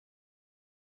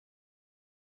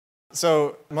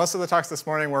So most of the talks this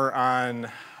morning were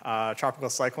on tropical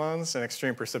cyclones and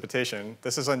extreme precipitation.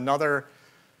 This is another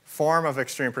form of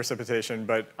extreme precipitation,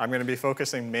 but I'm going to be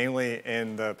focusing mainly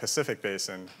in the Pacific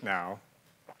Basin now,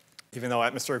 even though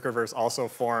atmospheric rivers also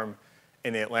form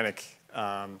in the Atlantic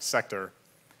sector.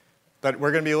 But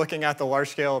we're going to be looking at the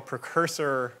large-scale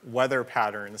precursor weather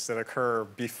patterns that occur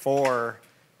before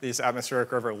these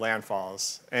atmospheric river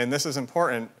landfalls. And this is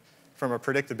important from a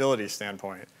predictability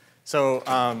standpoint. So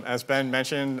as Ben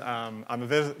mentioned, I'm a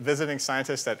visiting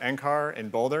scientist at NCAR in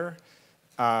Boulder,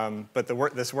 but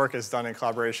this work is done in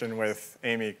collaboration with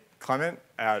Amy Clement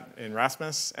in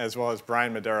Rasmus, as well as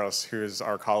Brian Medeiros, who is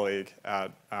our colleague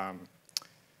at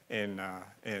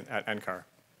NCAR.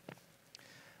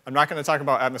 I'm not going to talk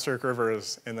about atmospheric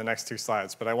rivers in the next two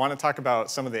slides, but I want to talk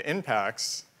about some of the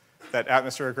impacts that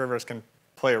atmospheric rivers can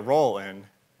play a role in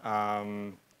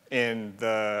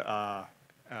the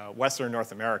Western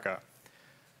North America.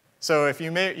 So if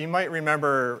you might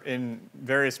remember in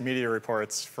various media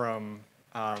reports from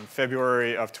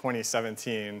February of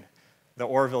 2017, the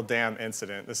Oroville Dam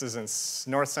incident. This is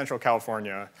in north central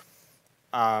California.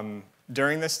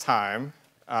 During this time,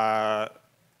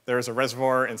 there was a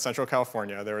reservoir in central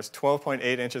California. There was 12.8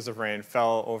 inches of rain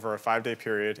fell over a 5-day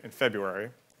period in February.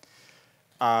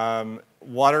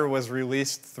 Water was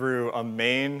released through a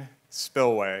main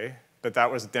spillway, but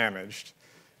that was damaged.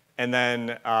 And then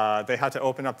they had to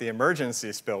open up the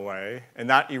emergency spillway, and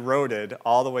that eroded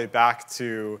all the way back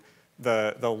to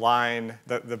the line,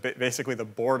 basically the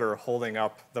border holding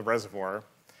up the reservoir.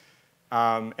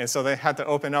 And so they had to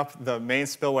open up the main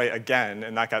spillway again,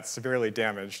 and that got severely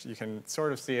damaged. You can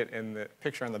sort of see it in the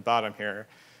picture on the bottom here.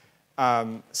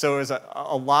 So it was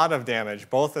a lot of damage.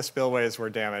 Both the spillways were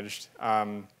damaged.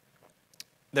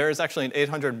 There is actually an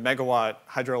 800 megawatt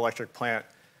hydroelectric plant,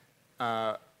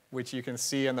 which you can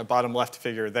see in the bottom left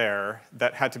figure there,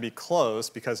 that had to be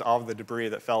closed because all of the debris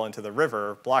that fell into the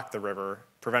river blocked the river,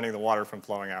 preventing the water from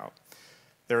flowing out.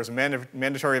 There was a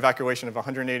mandatory evacuation of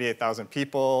 188,000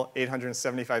 people,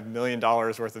 $875 million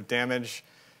worth of damage,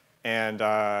 and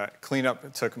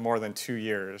cleanup took more than 2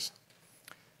 years.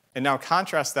 And now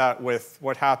contrast that with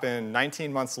what happened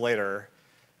 19 months later.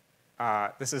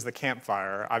 This is the Camp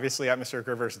Fire. Obviously, atmospheric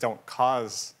rivers don't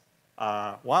cause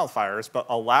wildfires, but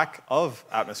a lack of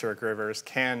atmospheric rivers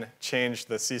can change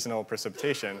the seasonal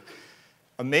precipitation.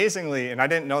 Amazingly, and I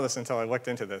didn't know this until I looked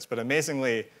into this, but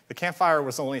amazingly, the Camp Fire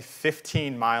was only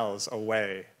 15 miles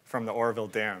away from the Oroville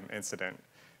Dam incident,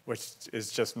 which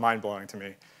is just mind-blowing to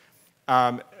me.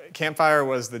 Camp Fire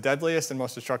was the deadliest and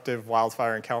most destructive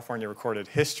wildfire in California recorded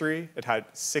history. It had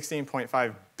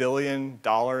 $16.5 billion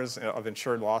of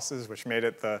insured losses, which made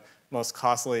it the most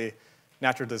costly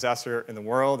natural disaster in the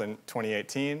world in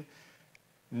 2018.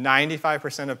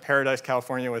 95% of Paradise,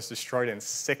 California was destroyed in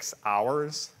 6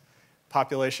 hours.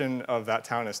 Population of that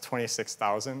town is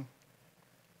 26,000.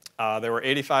 There were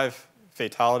 85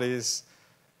 fatalities.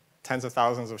 Tens of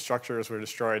thousands of structures were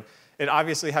destroyed. It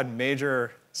obviously had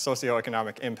major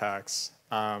socioeconomic impacts,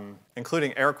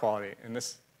 including air quality. And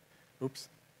this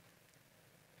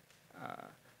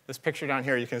picture down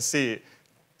here, you can see.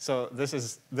 So this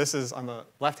is on the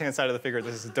left-hand side of the figure.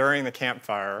 This is during the Camp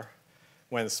Fire,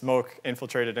 when smoke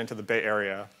infiltrated into the Bay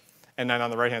Area, and then on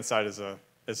the right-hand side is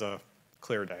a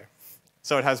clear day.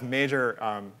 So it has major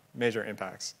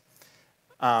impacts.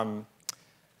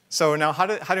 So now, how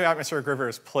do atmospheric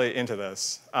rivers play into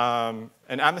this? An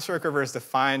atmospheric river is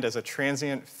defined as a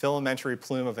transient filamentary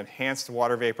plume of enhanced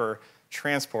water vapor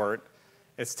transport.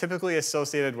 It's typically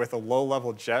associated with a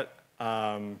low-level jet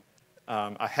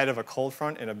ahead of a cold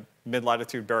front in a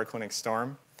mid-latitude baroclinic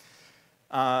storm.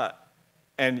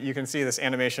 And you can see this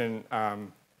animation.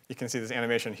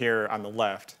 Here on the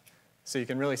left. So you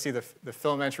can really see the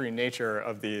filamentary nature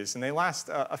of these, and they last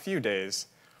a few days.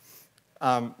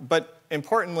 But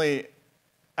importantly,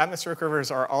 atmospheric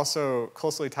rivers are also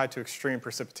closely tied to extreme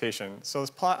precipitation. So this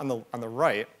plot on the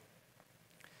right,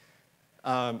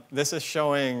 this is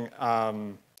showing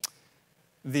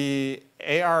the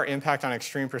AR impact on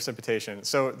extreme precipitation.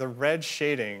 So the red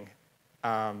shading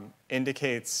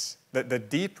indicates, the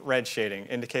deep red shading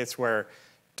indicates where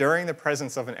during the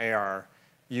presence of an AR,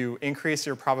 you increase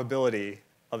your probability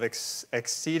of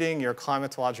exceeding your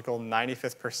climatological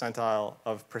 95th percentile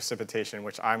of precipitation,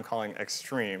 which I'm calling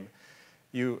extreme.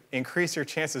 You increase your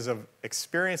chances of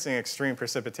experiencing extreme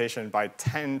precipitation by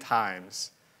 10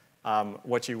 times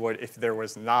what you would if there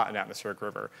was not an atmospheric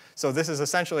river. So this is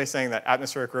essentially saying that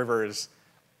atmospheric rivers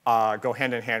go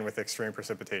hand in hand with extreme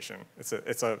precipitation. It's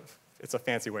a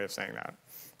fancy way of saying that.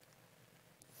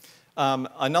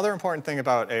 Another important thing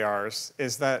about ARs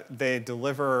is that they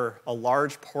deliver a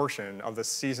large portion of the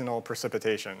seasonal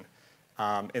precipitation.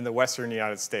 in the western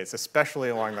United States, especially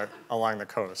along the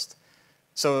coast.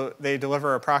 So they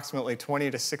deliver approximately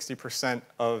 20 to 60%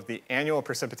 of the annual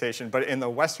precipitation, but in the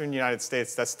western United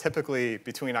States, that's typically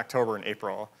between October and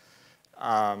April,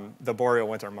 the boreal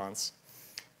winter months.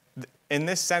 In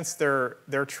this sense, they're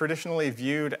traditionally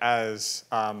viewed as,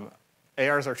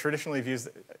 ARs are traditionally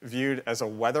viewed as a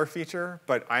weather feature,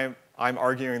 but I'm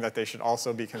arguing that they should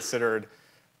also be considered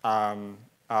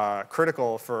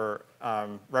critical for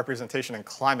representation in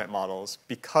climate models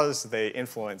because they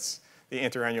influence the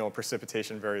interannual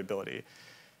precipitation variability.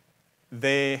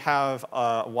 They have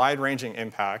wide-ranging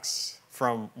impacts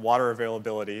from water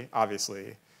availability,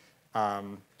 obviously,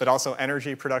 but also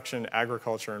energy production,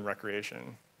 agriculture, and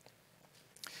recreation.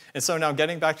 And so now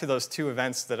getting back to those two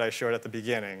events that I showed at the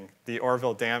beginning, the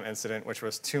Oroville Dam incident, which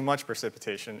was too much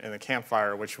precipitation, and the Camp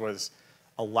Fire, which was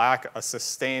a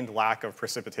sustained lack of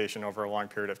precipitation over a long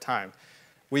period of time.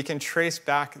 We can trace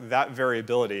back that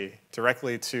variability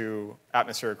directly to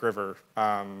atmospheric river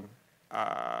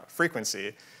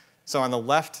frequency. So on the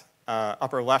left,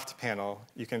 upper left panel,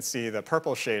 you can see the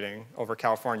purple shading over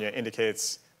California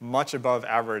indicates much above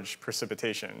average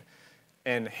precipitation.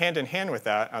 And hand in hand with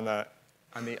that, on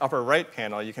the upper right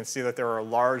panel, you can see that there are a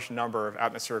large number of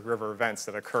atmospheric river events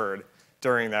that occurred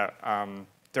during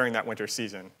that winter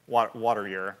season, water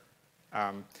year.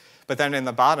 But then in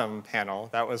the bottom panel,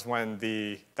 that was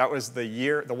the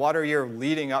water year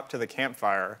leading up to the Camp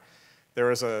Fire. There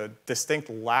was a distinct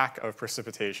lack of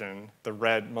precipitation,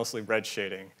 mostly red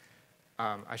shading.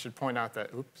 I should point out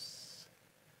that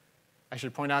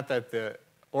the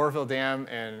Oroville Dam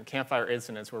and Camp Fire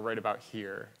incidents were right about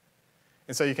here.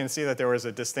 And so you can see that there was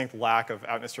a distinct lack of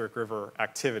atmospheric river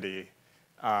activity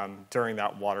during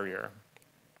that water year.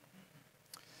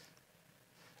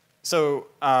 So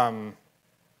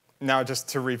now just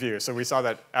to review, so we saw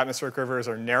that atmospheric rivers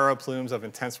are narrow plumes of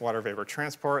intense water vapor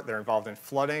transport. They're involved in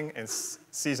flooding and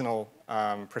seasonal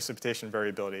precipitation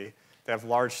variability. They have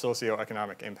large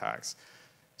socioeconomic impacts.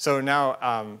 So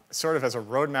now, sort of as a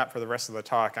roadmap for the rest of the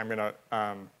talk, I'm going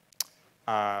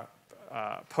to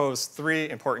pose three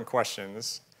important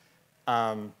questions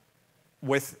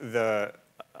with the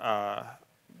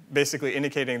basically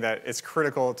indicating that it's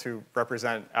critical to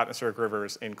represent atmospheric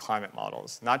rivers in climate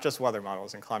models, not just weather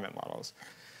models, in climate models.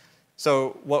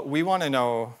 So what we want to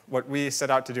know, what we set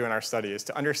out to do in our study is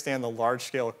to understand the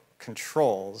large-scale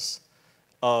controls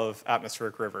of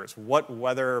atmospheric rivers. What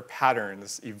weather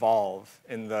patterns evolve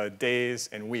in the days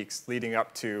and weeks leading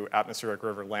up to atmospheric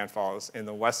river landfalls in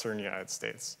the western United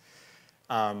States?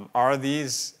 Are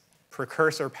these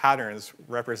precursor patterns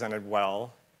represented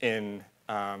well in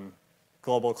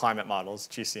global climate models,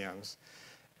 GCMs?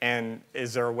 And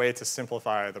is there a way to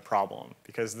simplify the problem?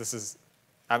 Because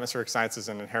atmospheric science is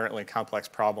an inherently complex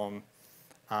problem,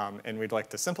 and we'd like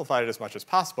to simplify it as much as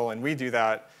possible. And we do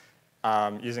that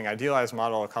using an idealized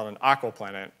model called an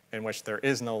aquaplanet, in which there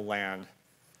is no land.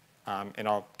 And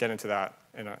I'll get into that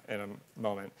in a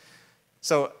moment.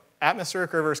 So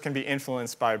atmospheric rivers can be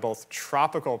influenced by both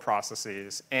tropical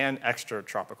processes and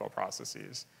extratropical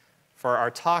processes. For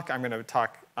our talk, I'm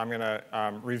going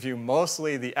to review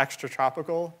mostly the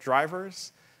extratropical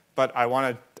drivers, but I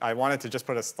wanted to just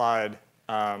put a slide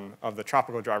of the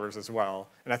tropical drivers as well.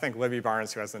 And I think Libby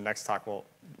Barnes, who has the next talk,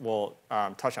 will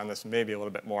touch on this maybe a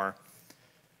little bit more.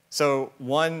 So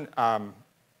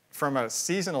from a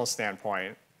seasonal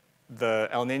standpoint, the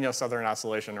El Nino Southern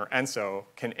Oscillation, or ENSO,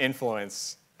 can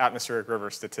influence atmospheric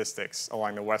river statistics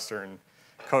along the western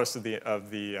coast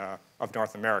of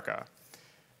North America.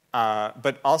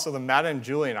 But also the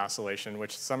Madden-Julian Oscillation,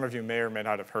 which some of you may or may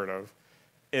not have heard of,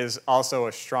 is also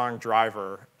a strong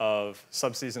driver of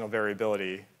subseasonal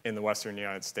variability in the western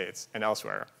United States and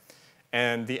elsewhere.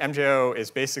 And the MJO is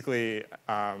basically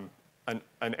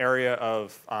an area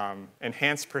of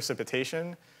enhanced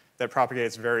precipitation that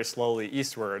propagates very slowly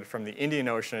eastward from the Indian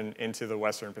Ocean into the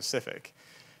western Pacific.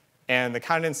 And the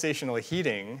condensational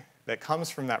heating that comes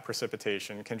from that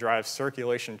precipitation can drive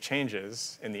circulation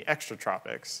changes in the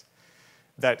extratropics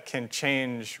that can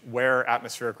change where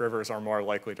atmospheric rivers are more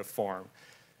likely to form.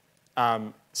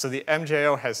 So the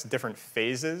MJO has different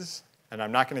phases, and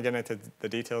I'm not going to get into the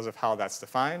details of how that's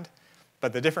defined,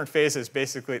 but the different phases,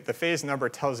 basically, the phase number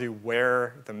tells you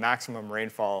where the maximum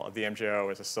rainfall of the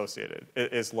MJO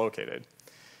is located.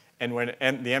 And when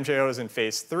the MJO is in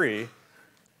phase 3,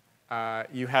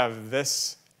 you have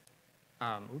this,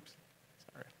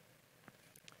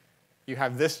 you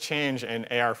have this change in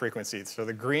AR frequency. So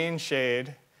the green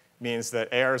shade means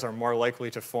that ARs are more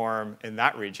likely to form in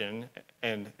that region,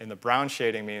 and the brown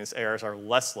shading means ARs are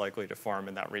less likely to form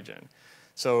in that region.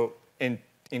 So in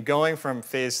in going from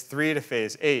phase 3 to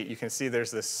phase 8, you can see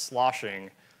there's this sloshing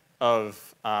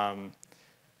of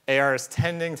ARs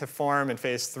tending to form in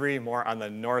phase 3 more on the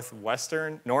north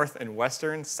and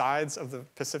western sides of the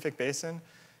Pacific Basin.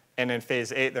 And in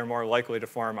phase 8, they're more likely to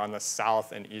form on the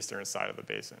south and eastern side of the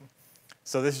basin.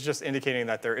 So this is just indicating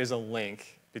that there is a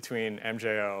link between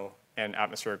MJO and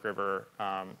atmospheric river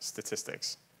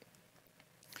statistics.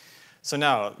 So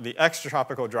now, the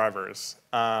extratropical drivers.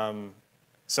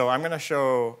 So I'm going to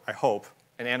show, I hope,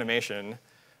 an animation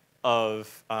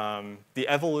of the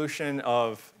evolution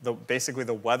of basically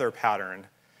the weather pattern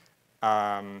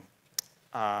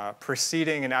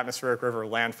preceding an atmospheric river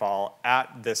landfall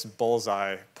at this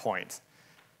bullseye point.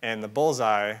 And the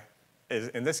bullseye,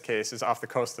 in this case, is off the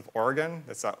coast of Oregon.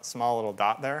 That's that small little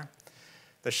dot there.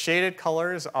 The shaded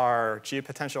colors are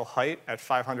geopotential height at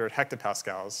 500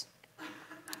 hectopascals.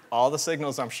 All the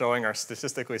signals I'm showing are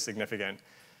statistically significant.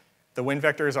 The wind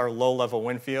vectors are low-level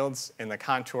wind fields, and the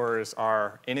contours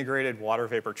are integrated water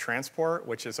vapor transport,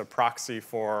 which is a proxy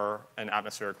for an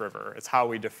atmospheric river. It's how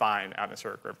we define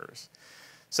atmospheric rivers.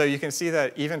 So you can see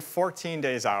that even 14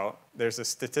 days out, there's a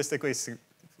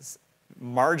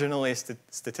marginally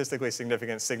statistically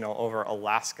significant signal over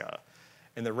Alaska.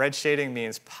 And the red shading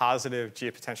means positive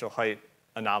geopotential height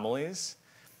anomalies.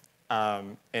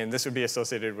 And this would be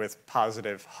associated with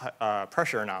positive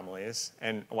pressure anomalies.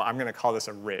 And well, I'm going to call this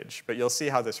a ridge. But you'll see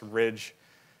how this ridge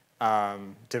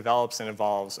develops and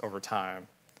evolves over time.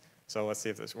 So let's see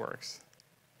if this works.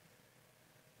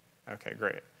 OK,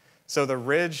 great. So the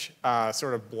ridge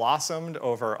sort of blossomed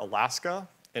over Alaska,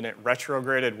 and it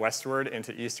retrograded westward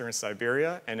into eastern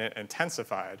Siberia, and it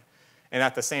intensified. And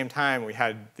at the same time, we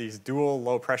had these dual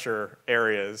low-pressure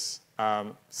areas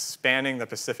spanning the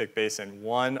Pacific Basin,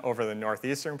 one over the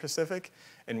northeastern Pacific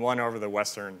and one over the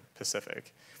western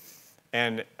Pacific.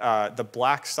 And the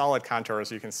black solid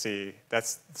contours you can see,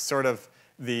 that's sort of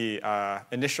the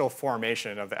initial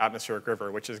formation of the atmospheric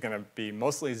river, which is going to be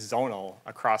mostly zonal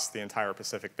across the entire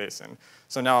Pacific Basin.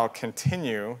 So now I'll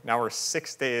continue. Now we're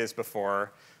 6 days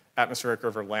before atmospheric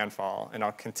river landfall, and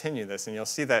I'll continue this. And you'll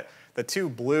see that the two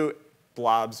blue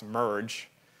blobs merge,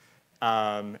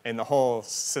 and the whole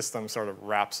system sort of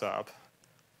wraps up.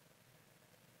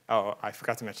 Oh, I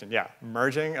forgot to mention, yeah,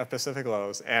 merging of Pacific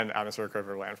lows and atmospheric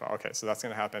river landfall. OK, so that's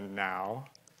going to happen now.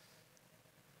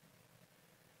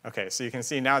 OK, so you can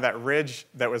see now that ridge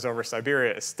that was over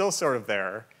Siberia is still sort of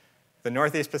there. The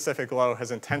Northeast Pacific low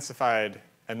has intensified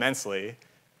immensely,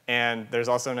 and there's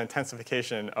also an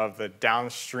intensification of the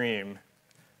downstream.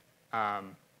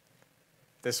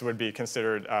 This would be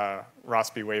considered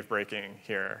Rossby wave breaking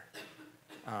here.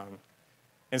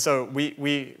 And so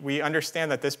we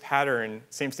understand that this pattern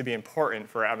seems to be important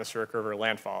for atmospheric river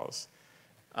landfalls.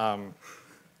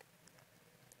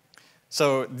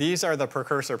 So these are the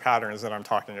precursor patterns that I'm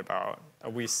talking about.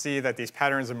 We see that these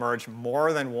patterns emerge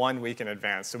more than 1 week in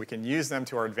advance, so we can use them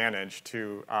to our advantage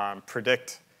to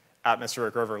predict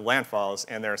atmospheric river landfalls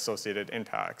and their associated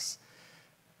impacts.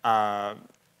 I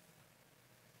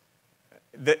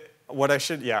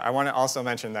want to also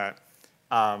mention that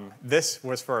this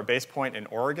was for a base point in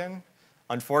Oregon.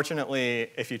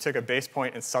 Unfortunately, if you took a base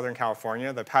point in Southern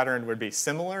California, the pattern would be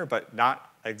similar, but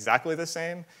not exactly the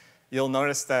same. You'll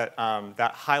notice that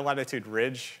that high latitude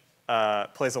ridge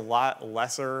plays a lot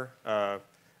less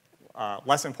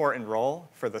important role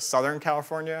for the Southern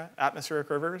California atmospheric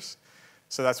rivers.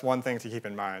 So that's one thing to keep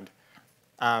in mind.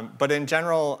 But in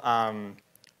general,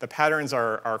 the patterns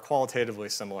are qualitatively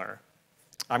similar.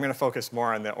 I'm going to focus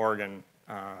more on the Oregon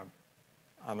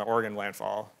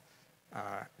landfall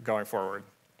going forward.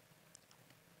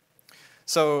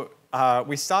 So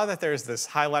we saw that there's this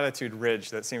high latitude ridge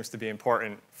that seems to be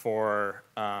important for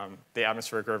the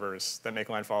atmospheric rivers that make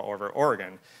landfall over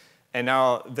Oregon. And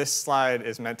now this slide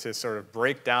is meant to sort of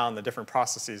break down the different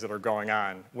processes that are going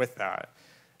on with that.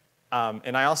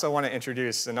 And I also want to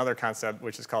introduce another concept,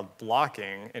 which is called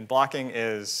blocking. And blocking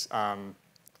is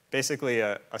basically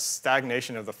a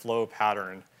stagnation of the flow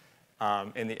pattern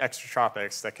in the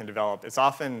extratropics that can develop. It's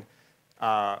often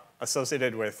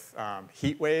associated with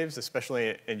heat waves,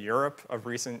 especially in Europe of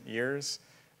recent years.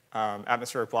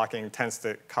 Atmospheric blocking tends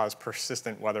to cause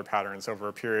persistent weather patterns over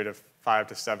a period of 5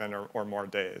 to 7 or more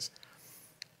days.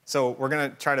 So we're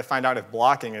going to try to find out if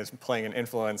blocking is playing an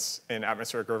influence in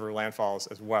atmospheric river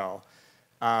landfalls as well.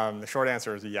 The short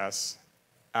answer is yes.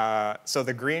 So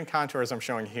the green contours I'm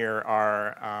showing here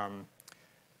are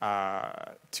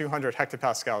 200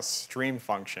 hectopascal stream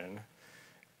function,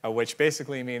 which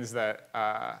basically means that,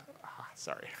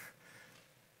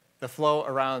 the flow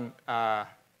around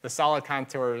the solid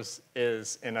contours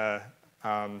is in a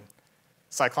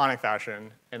cyclonic fashion,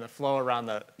 and the flow around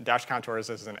the dash contours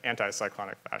is an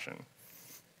anti-cyclonic fashion.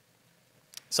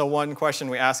 So one question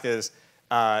we ask is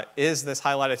this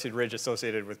high latitude ridge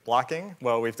associated with blocking?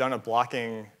 Well, we've done a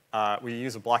blocking, we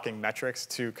use a blocking metrics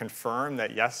to confirm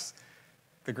that yes,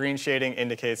 the green shading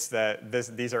indicates that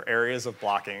these are areas of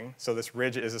blocking, so this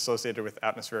ridge is associated with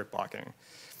atmospheric blocking.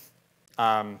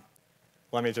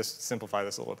 Let me just simplify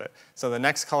this a little bit. So the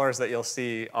next colors that you'll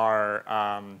see are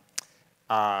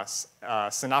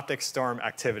synoptic storm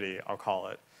activity, I'll call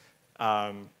it.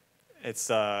 It's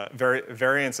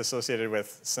variance associated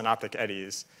with synoptic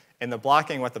eddies. And the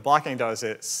blocking, what the blocking does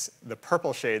is the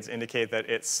purple shades indicate that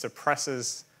it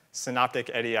suppresses synoptic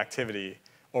eddy activity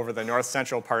over the north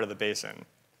central part of the basin.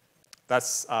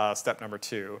 That's step number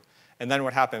 2. And then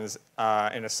what happens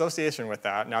in association with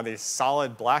that, now these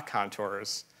solid black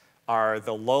contours are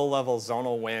the low-level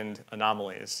zonal wind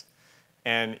anomalies.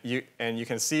 And you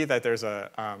can see that there's the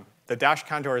dash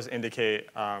contours indicate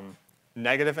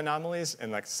negative anomalies,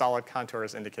 and the solid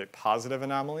contours indicate positive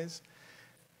anomalies.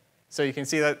 So you can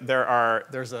see that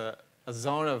there's a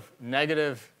zone of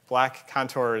negative black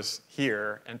contours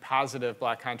here and positive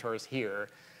black contours here.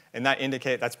 And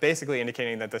that's basically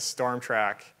indicating that the storm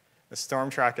track is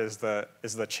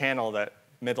the channel that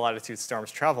mid-latitude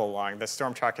storms travel along. The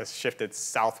storm track has shifted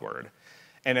southward.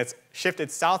 And it's shifted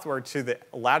southward to the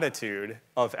latitude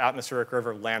of atmospheric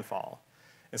river landfall.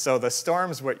 And so the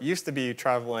storms, what used to be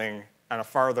traveling on a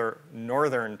farther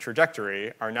northern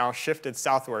trajectory, are now shifted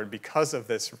southward because of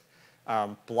this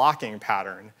blocking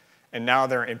pattern. And now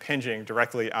they're impinging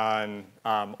directly on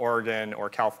Oregon or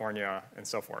California and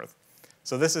so forth.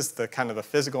 So this is the kind of the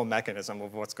physical mechanism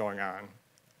of what's going on.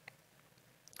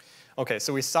 Okay,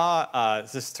 so we saw,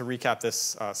 just to recap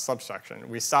this subsection,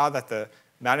 we saw that the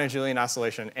Madden-Julian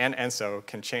oscillation and ENSO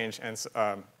can change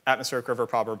atmospheric river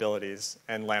probabilities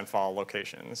and landfall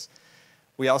locations.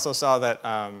 We also saw that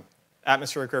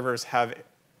atmospheric rivers have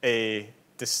a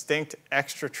distinct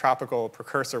extratropical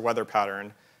precursor weather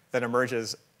pattern that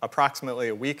emerges approximately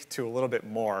a week to a little bit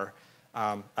more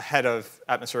ahead of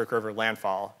atmospheric river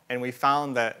landfall. And we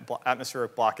found that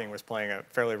atmospheric blocking was playing a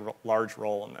fairly large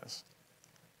role in this.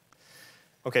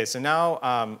 Okay, so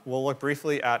now we'll look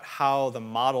briefly at how the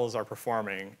models are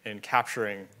performing in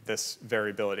capturing this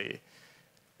variability.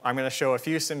 I'm going to show a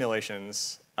few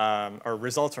simulations, or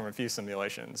results from a few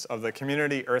simulations, of the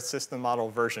Community Earth System Model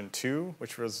version 2,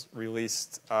 which was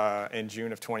released in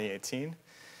June of 2018.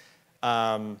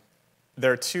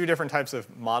 There are 2 different types of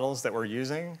models that we're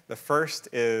using. The first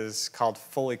is called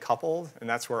fully coupled, and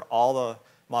that's where all the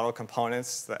model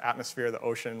components, the atmosphere, the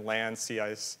ocean, land, sea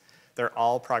ice, they're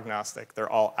all prognostic. They're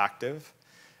all active.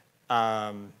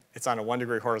 It's on a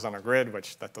 1-degree horizontal grid,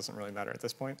 which that doesn't really matter at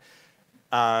this point.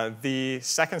 The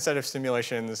second set of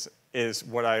simulations is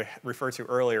what I referred to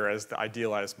earlier as the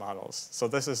idealized models. So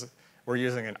we're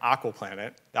using an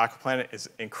aquaplanet. The aquaplanet is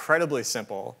incredibly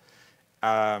simple.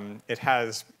 It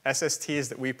has SSTs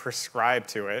that we prescribe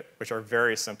to it, which are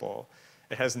very simple.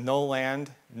 It has no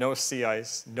land, no sea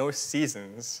ice, no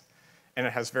seasons, and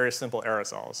it has very simple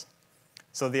aerosols.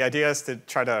 So the idea is to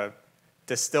try to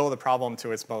distill the problem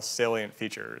to its most salient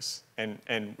features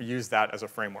and use that as a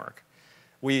framework.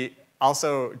 We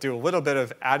also do a little bit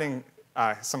of adding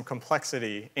some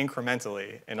complexity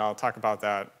incrementally, and I'll talk about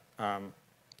that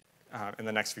in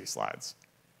the next few slides.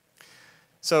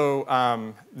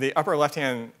 So the upper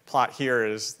left-hand plot here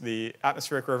is the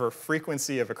atmospheric river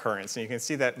frequency of occurrence. And you can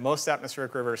see that most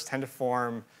atmospheric rivers tend to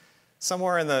form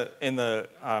somewhere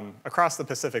across the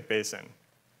Pacific Basin.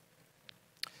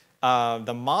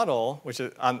 The model, which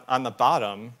is on the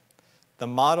bottom, the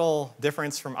model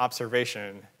difference from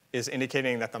observation is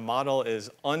indicating that the model is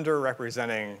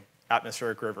underrepresenting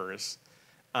atmospheric rivers.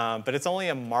 But it's only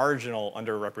a marginal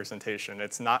underrepresentation.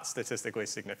 It's not statistically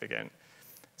significant.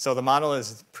 So the model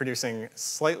is producing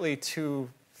slightly too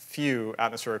few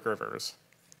atmospheric rivers.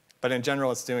 But in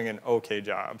general, it's doing an OK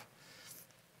job.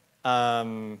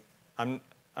 I'm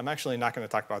actually not going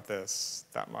to talk about this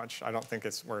that much. I don't think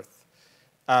it's worth.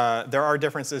 There are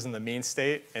differences in the mean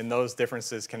state, and those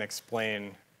differences can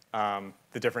explain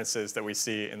the differences that we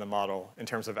see in the model in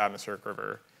terms of atmospheric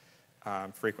river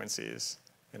frequencies.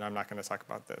 And I'm not going to talk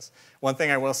about this. One thing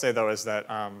I will say, though, is that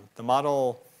the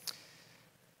model,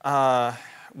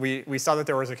 we saw that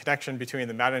there was a connection between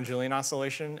the Madden-Julian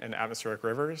oscillation and atmospheric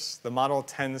rivers. The model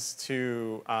tends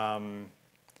to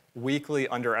weakly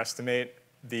underestimate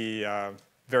the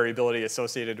variability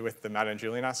associated with the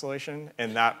Madden-Julian oscillation,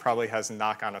 and that probably has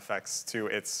knock-on effects to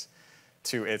its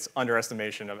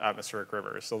underestimation of atmospheric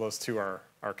rivers. So those two are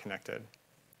connected.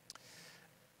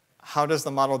 How does the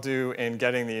model do in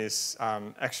getting these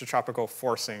extratropical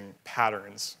forcing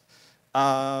patterns?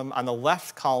 On the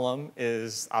left column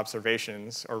is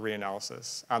observations or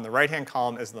reanalysis. On the right-hand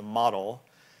column is the model.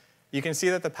 You can see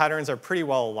that the patterns are pretty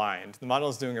well aligned. The model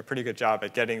is doing a pretty good job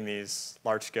at getting these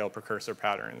large-scale precursor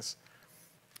patterns.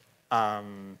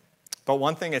 But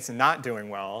one thing it's not doing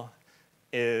well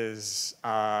is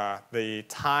the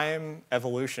time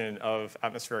evolution of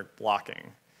atmospheric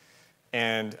blocking.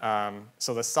 And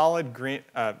so the solid green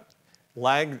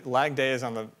lag day is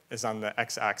on the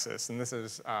x-axis, and this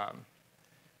is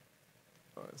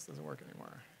this doesn't work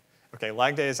anymore. Okay,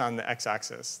 lag day is on the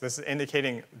x-axis. This is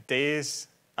indicating days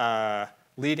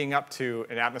leading up to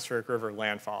an atmospheric river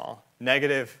landfall.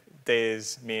 Negative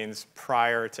days means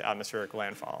prior to atmospheric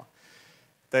landfall.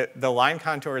 The line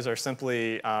contours are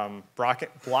simply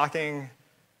blocking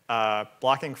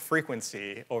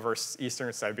frequency over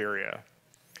eastern Siberia.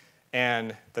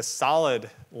 And the solid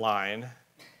line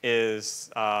is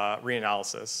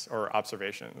reanalysis or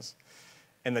observations.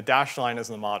 And the dashed line is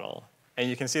the model. And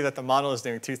you can see that the model is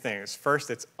doing two things. First,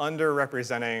 it's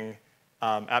underrepresenting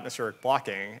atmospheric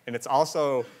blocking, and it's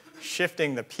also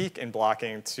shifting the peak in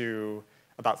blocking to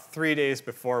about 3 days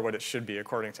before what it should be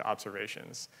according to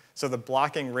observations. So the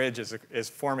blocking ridge is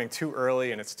forming too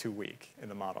early and it's too weak in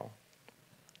the model.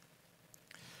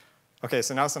 Okay,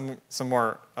 so now some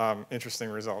more interesting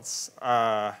results.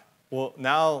 We'll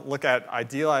now look at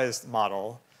idealized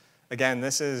model. Again,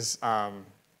 this is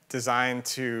designed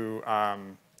to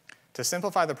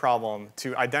simplify the problem,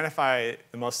 to identify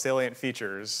the most salient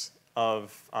features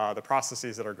of the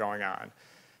processes that are going on.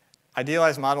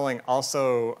 Idealized modeling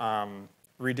also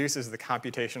reduces the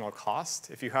computational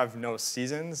cost. If you have no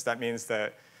seasons, that means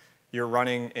that you're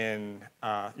running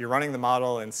the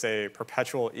model in, say,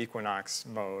 perpetual equinox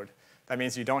mode. That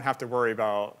means you don't have to worry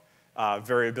about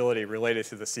variability related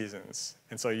to the seasons.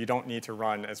 And so you don't need to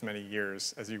run as many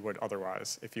years as you would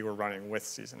otherwise if you were running with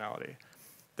seasonality.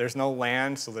 There's no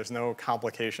land, so there's no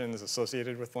complications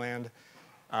associated with land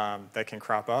that can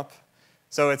crop up.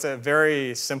 So it's a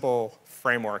very simple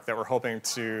framework that we're hoping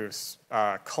to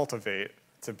cultivate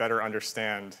to better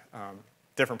understand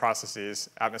different processes,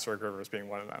 atmospheric rivers being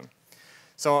one of them.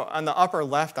 So on the upper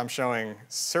left, I'm showing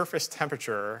surface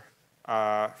temperature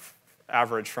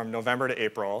average from November to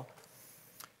April.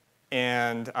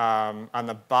 And on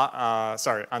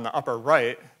the upper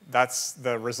right, that's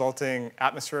the resulting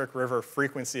atmospheric river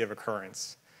frequency of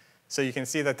occurrence. So you can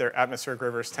see that their atmospheric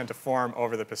rivers tend to form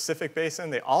over the Pacific Basin.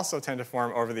 They also tend to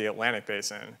form over the Atlantic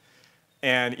Basin,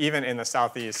 and even in the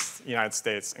southeast United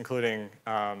States, including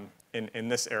in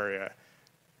this area.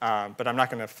 But I'm not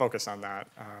going to focus on that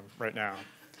right now.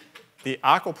 The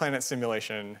aquaplanet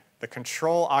simulation, the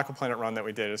control aquaplanet run that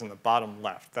we did is in the bottom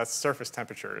left. That's surface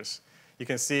temperatures. You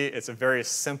can see it's a very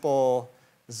simple,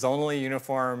 zonally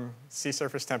uniform sea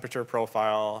surface temperature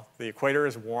profile. The equator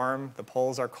is warm, the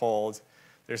poles are cold.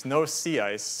 There's no sea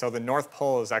ice, so the North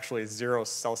Pole is actually 0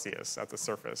 Celsius at the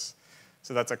surface.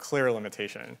 So that's a clear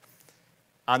limitation.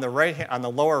 On the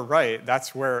lower right,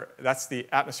 that's the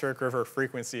atmospheric river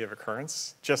frequency of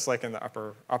occurrence, just like in the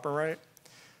upper right.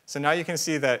 So now you can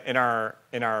see that in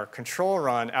our control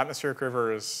run, atmospheric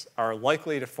rivers are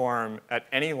likely to form at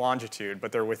any longitude,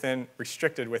 but they're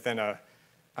restricted within a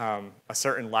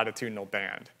certain latitudinal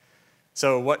band.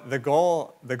 So what the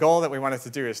goal that we wanted to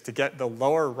do is to get the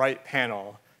lower right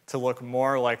panel to look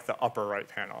more like the upper right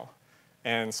panel.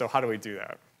 And so how do we do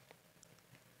that?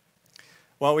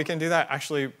 Well, we can do that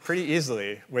actually pretty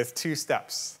easily with 2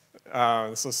 steps.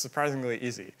 This is surprisingly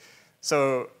easy.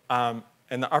 So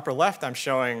in the upper left, I'm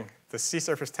showing the sea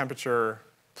surface temperature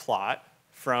plot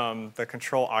from the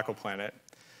control aquaplanet.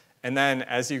 And then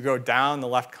as you go down the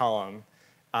left column,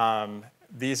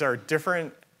 these are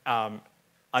different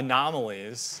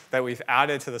anomalies that we've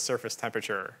added to the surface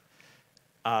temperature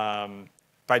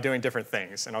by doing different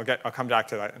things. And I'll come back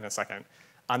to that in a second.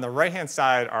 On the right-hand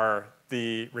side are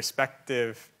the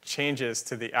respective changes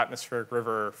to the atmospheric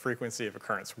river frequency of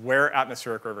occurrence, where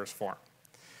atmospheric rivers form.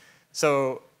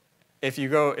 So if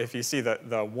you see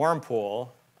the warm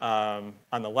pool on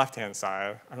the left-hand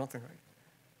side,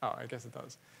 I guess it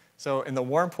does. So in the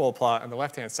warm pool plot on the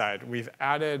left-hand side, we've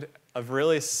added a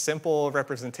really simple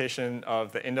representation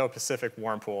of the Indo-Pacific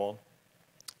warm pool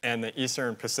and the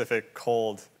Eastern Pacific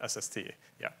cold SST.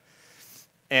 Yeah.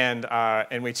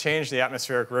 And we changed the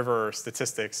atmospheric river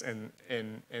statistics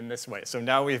in this way. So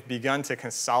now we've begun to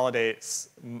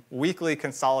weekly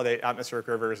consolidate atmospheric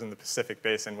rivers in the Pacific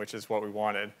Basin, which is what we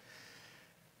wanted.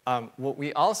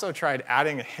 We also tried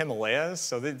adding Himalayas.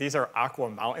 So these are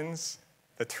aqua mountains.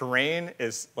 The terrain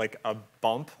is like a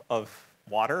bump of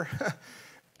water.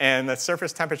 And the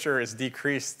surface temperature is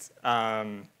decreased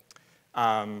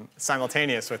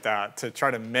simultaneous with that to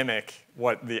try to mimic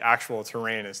what the actual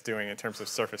terrain is doing in terms of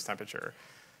surface temperature.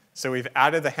 So we've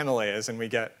added the Himalayas, and we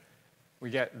get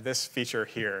this feature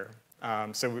here.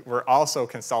 So we're also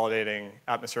consolidating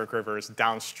atmospheric rivers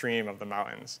downstream of the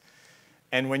mountains.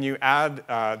 And when you add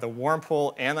the warm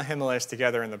pool and the Himalayas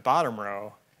together in the bottom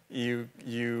row,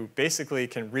 you basically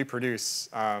can reproduce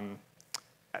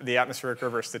the atmospheric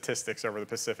river statistics over the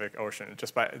Pacific Ocean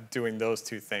just by doing those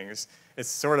two things. It's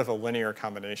sort of a linear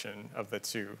combination of the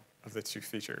two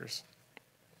features.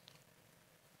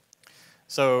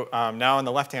 So now on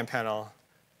the left-hand panel,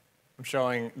 I'm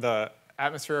showing the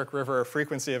atmospheric river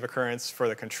frequency of occurrence for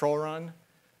the control run,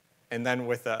 and then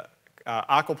with the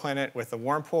aquaplanet with the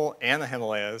warm pool and the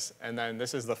Himalayas, and then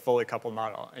this is the fully coupled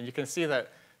model. And you can see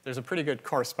that there's a pretty good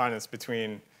correspondence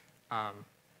between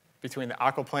the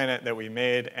aquaplanet that we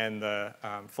made and the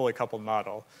fully coupled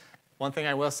model. One thing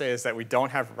I will say is that we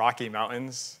don't have rocky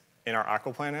mountains in our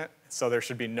aquaplanet, so there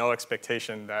should be no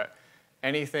expectation that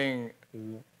anything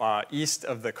east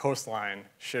of the coastline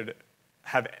should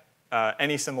have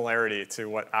any similarity to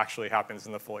what actually happens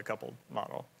in the fully coupled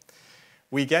model.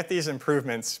 We get these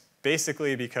improvements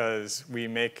basically because we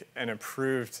make an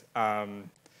improved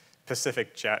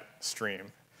Pacific jet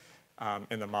stream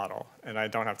in the model, and I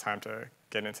don't have time to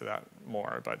get into that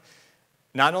more, but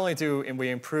not only do we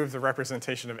improve the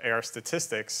representation of AR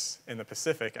statistics in the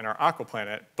Pacific and our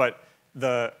aquaplanet, but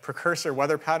the precursor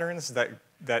weather patterns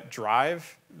that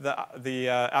drive the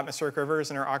atmospheric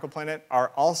rivers in our aquaplanet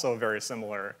are also very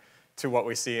similar to what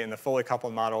we see in the fully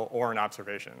coupled model or in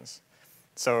observations.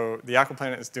 So the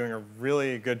aquaplanet is doing a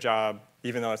really good job,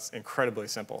 even though it's incredibly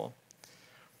simple.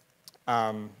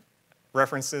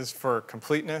 References for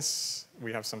completeness,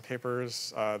 we have some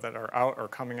papers that are out or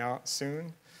coming out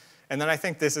soon. And then I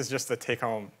think this is just the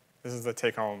take-home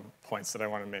points that I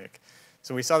want to make.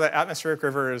 So we saw that atmospheric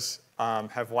rivers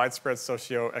have widespread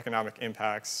socioeconomic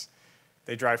impacts.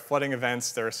 They drive flooding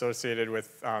events. They're associated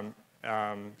with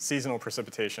seasonal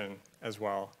precipitation as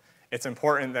well. It's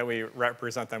important that we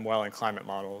represent them well in climate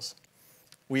models.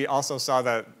 We also saw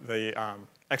that the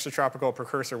extratropical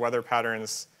precursor weather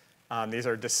patterns, these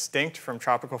are distinct from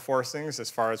tropical forcings as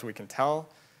far as we can tell.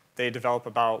 They develop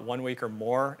about 1 week or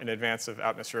more in advance of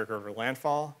atmospheric river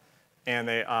landfall, and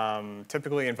they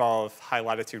typically involve high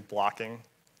latitude blocking.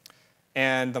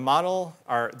 And the model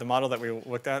that we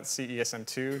looked at,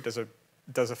 CESM2,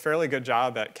 does a fairly good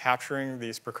job at capturing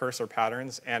these precursor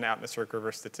patterns and atmospheric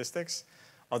river statistics,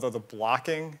 although the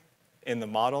blocking in the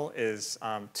model is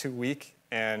too weak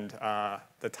and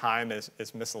the time is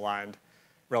misaligned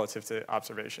relative to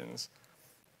observations.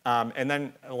 And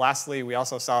then lastly, we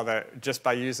also saw that just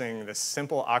by using this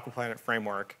simple aquaplanet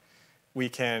framework, we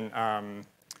can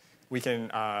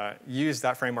use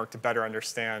that framework to better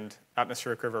understand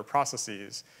atmospheric river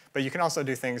processes. But you can also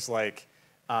do things like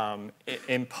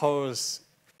impose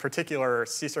particular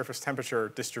sea surface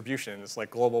temperature distributions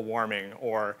like global warming,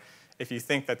 or if you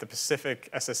think that the Pacific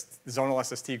zonal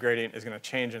SST gradient is going to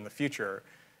change in the future,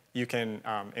 you can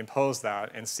impose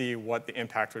that and see what the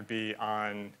impact would be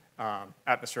on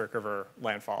atmospheric river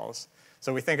landfalls.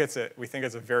 So we think it's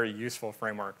a very useful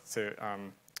framework to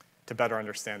better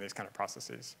understand these kind of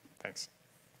processes. Thanks.